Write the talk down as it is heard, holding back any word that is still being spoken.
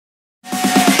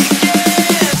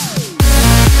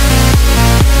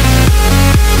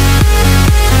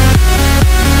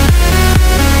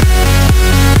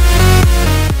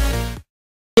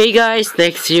Hey guys,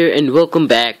 Next here and welcome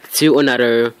back to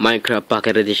another Minecraft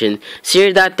Pocket Edition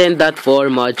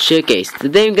 0.10.4 mod showcase.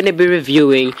 Today I'm gonna be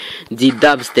reviewing the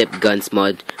Dubstep Guns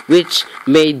mod, which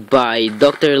made by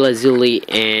dr.lazuli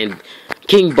and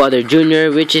King Butter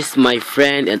Jr., which is my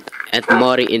friend at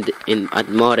modding at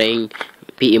modding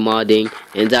PE modding,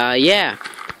 and yeah,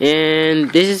 and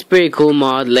this is pretty cool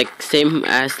mod, like same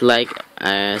as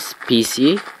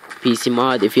PC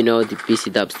mod, if you know the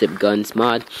PC Dubstep Guns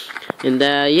mod. And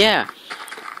yeah,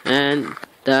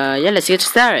 let's get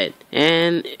started.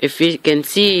 And if you can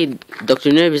see,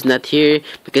 Dr. Nerve is not here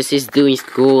because he's doing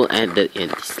school and in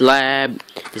his lab.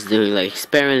 He's doing like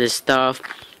experiments and stuff.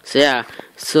 So yeah,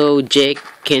 so Jake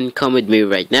can come with me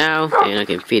right now, and I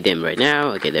can feed him right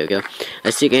now. Okay, there we go.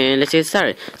 Let's get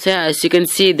started. So yeah, as you can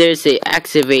see, there's a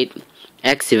activate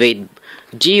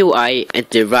GUI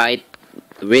at the right,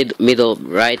 middle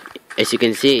right. As you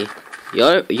can see, you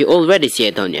already see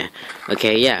it, don't you?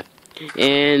 Okay, yeah.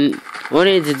 And what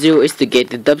you need to do is to get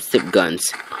the dubstep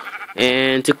guns.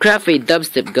 And to craft a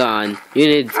dubstep gun, you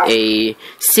need a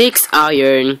 6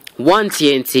 iron, 1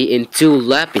 TNT, and 2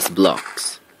 lapis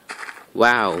blocks.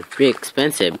 Wow, pretty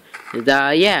expensive. And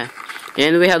yeah,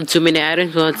 and we have too many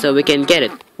items, so we can get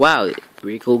it. Wow,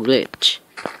 pretty cool glitch.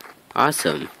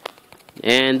 Awesome.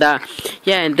 And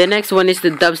yeah, and the next one is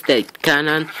the dubstep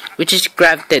cannon, which is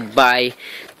crafted by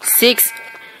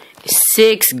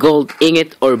 6 gold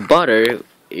ingot or butter.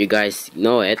 You guys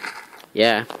know it,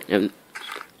 yeah. And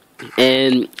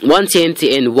 1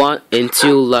 TNT and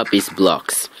 2 lapis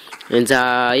blocks. And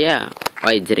yeah,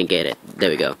 I didn't get it. There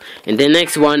we go. And the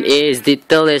next one is the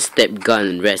telestep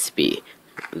gun recipe.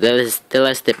 The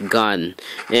telestep gun,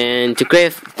 and to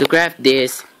craft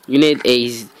this, you need a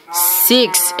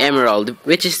 6 emerald,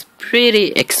 which is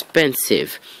pretty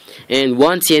expensive, and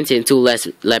 1 TNT and 2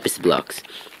 lapis blocks.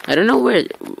 I don't know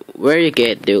where you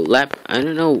get the I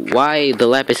don't know why the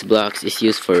lapis blocks is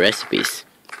used for recipes.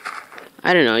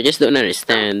 I don't know, I just don't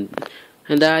understand.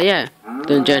 And yeah,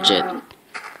 don't judge it.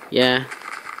 Yeah,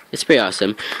 it's pretty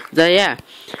awesome. Yeah,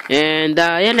 and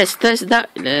yeah, let's test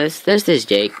this,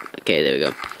 Jake. Okay, there we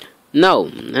go.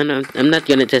 No, I'm not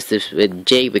gonna test this with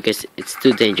Jake because it's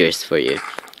too dangerous for you.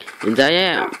 And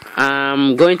yeah,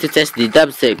 I'm going to test the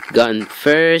dubstep gun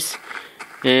first.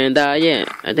 And yeah,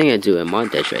 I think I do a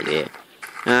montage right here.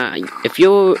 If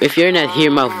you're not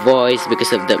hearing my voice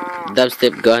because of the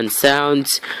dubstep gun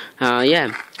sounds,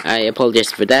 yeah, I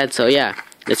apologize for that. So yeah,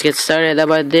 let's get started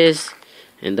about this,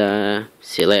 and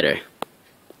see you later.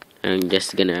 I'm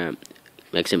just gonna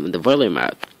make some of the volume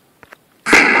out.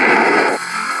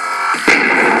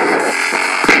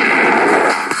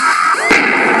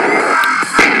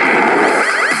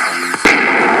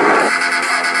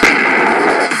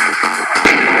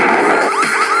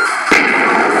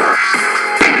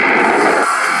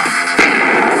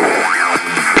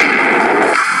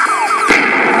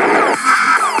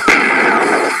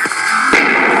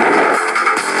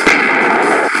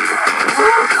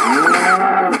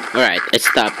 Alright, let's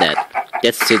stop that.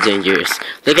 That's too dangerous.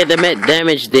 Look at the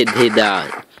damage that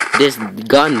this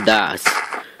gun does.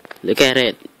 Look at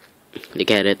it. Look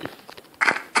at it.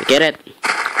 Look at it.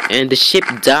 And the sheep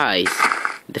dies.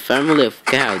 The family of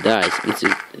cow dies. It's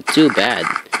too bad.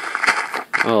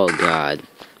 Oh god.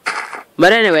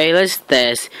 But anyway, let's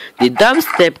test the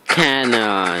dubstep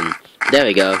cannon. There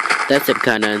we go. Dubstep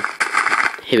cannon.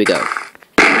 Here we go.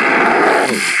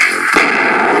 Oh.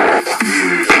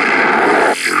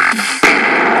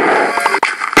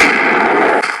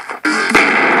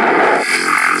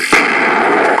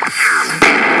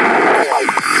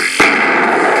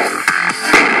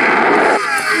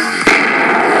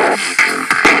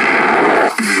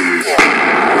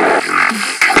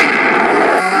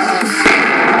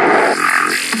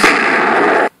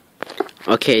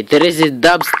 Okay, there is a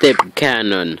dubstep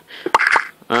cannon.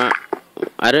 I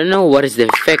don't know what is the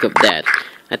effect of that.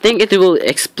 I think it will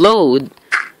explode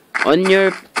on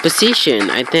your position,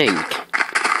 I think.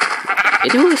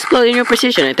 It will explode in your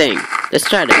position, I think. Let's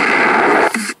try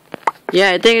that.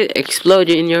 Yeah, I think it explodes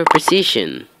in your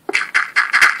position.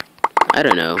 I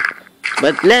don't know.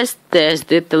 But let's test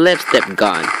the dubstep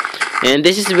gun. And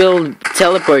this will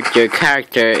teleport your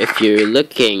character if you're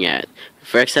looking at.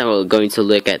 For example, going to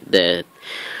look at the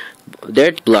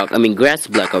grass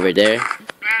block over there.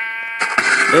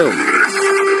 Boom.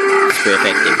 It's pretty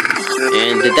effective.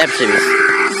 And the dubstep is...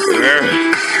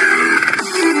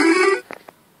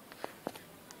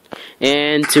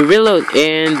 And to reload,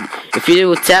 and if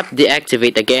you tap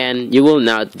deactivate again, you will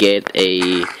not get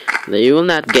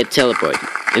teleport.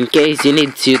 In case you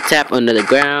need to tap under the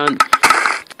ground,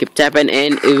 keep tapping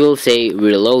and it will say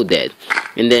reloaded.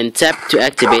 And then tap to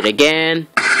activate again.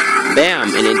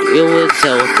 Bam! And it will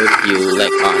teleport you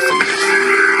like awesomeness.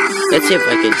 Let's see if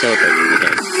I can teleport.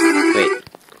 Okay. Wait.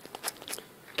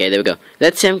 Okay, there we go.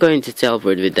 Let's see, I'm going to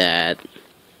teleport with that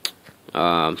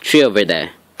tree over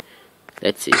there.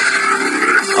 Let's see.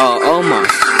 Oh,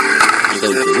 almost. I'm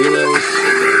going to reload.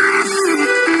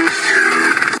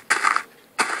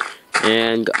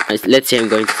 And let's see, I'm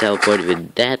going to teleport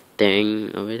with that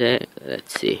thing over there.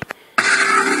 Let's see.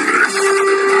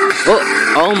 Oh,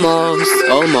 almost.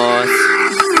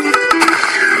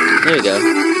 There we go.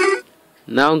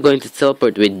 Now I'm going to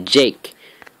teleport with Jake.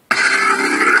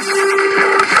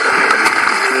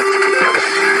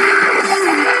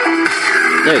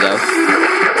 There we go.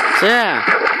 So yeah,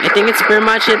 I think it's pretty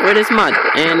much it for this mod.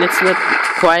 And it's not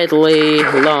quietly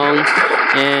long,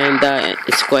 and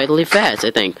it's quietly fast,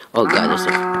 I think. Oh god, there's a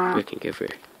freaking giver.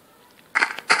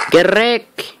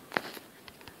 Gerek!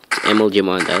 MLG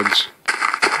montage.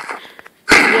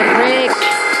 Gerek!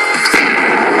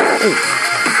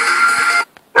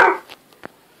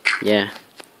 Yeah.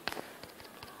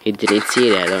 He didn't see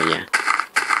that, oh yeah.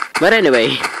 But anyway,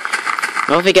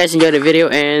 I hope you guys enjoyed the video,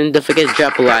 and don't forget to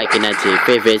drop a like and add to your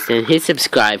favorites, and hit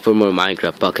subscribe for more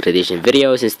Minecraft Pocket Edition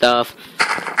videos and stuff.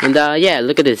 And yeah,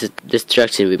 look at this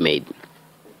destruction we made.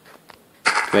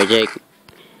 Right, Jake?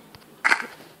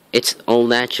 It's all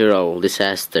natural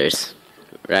disasters,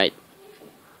 right?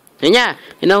 And yeah,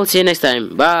 and I'll see you next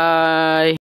time. Bye!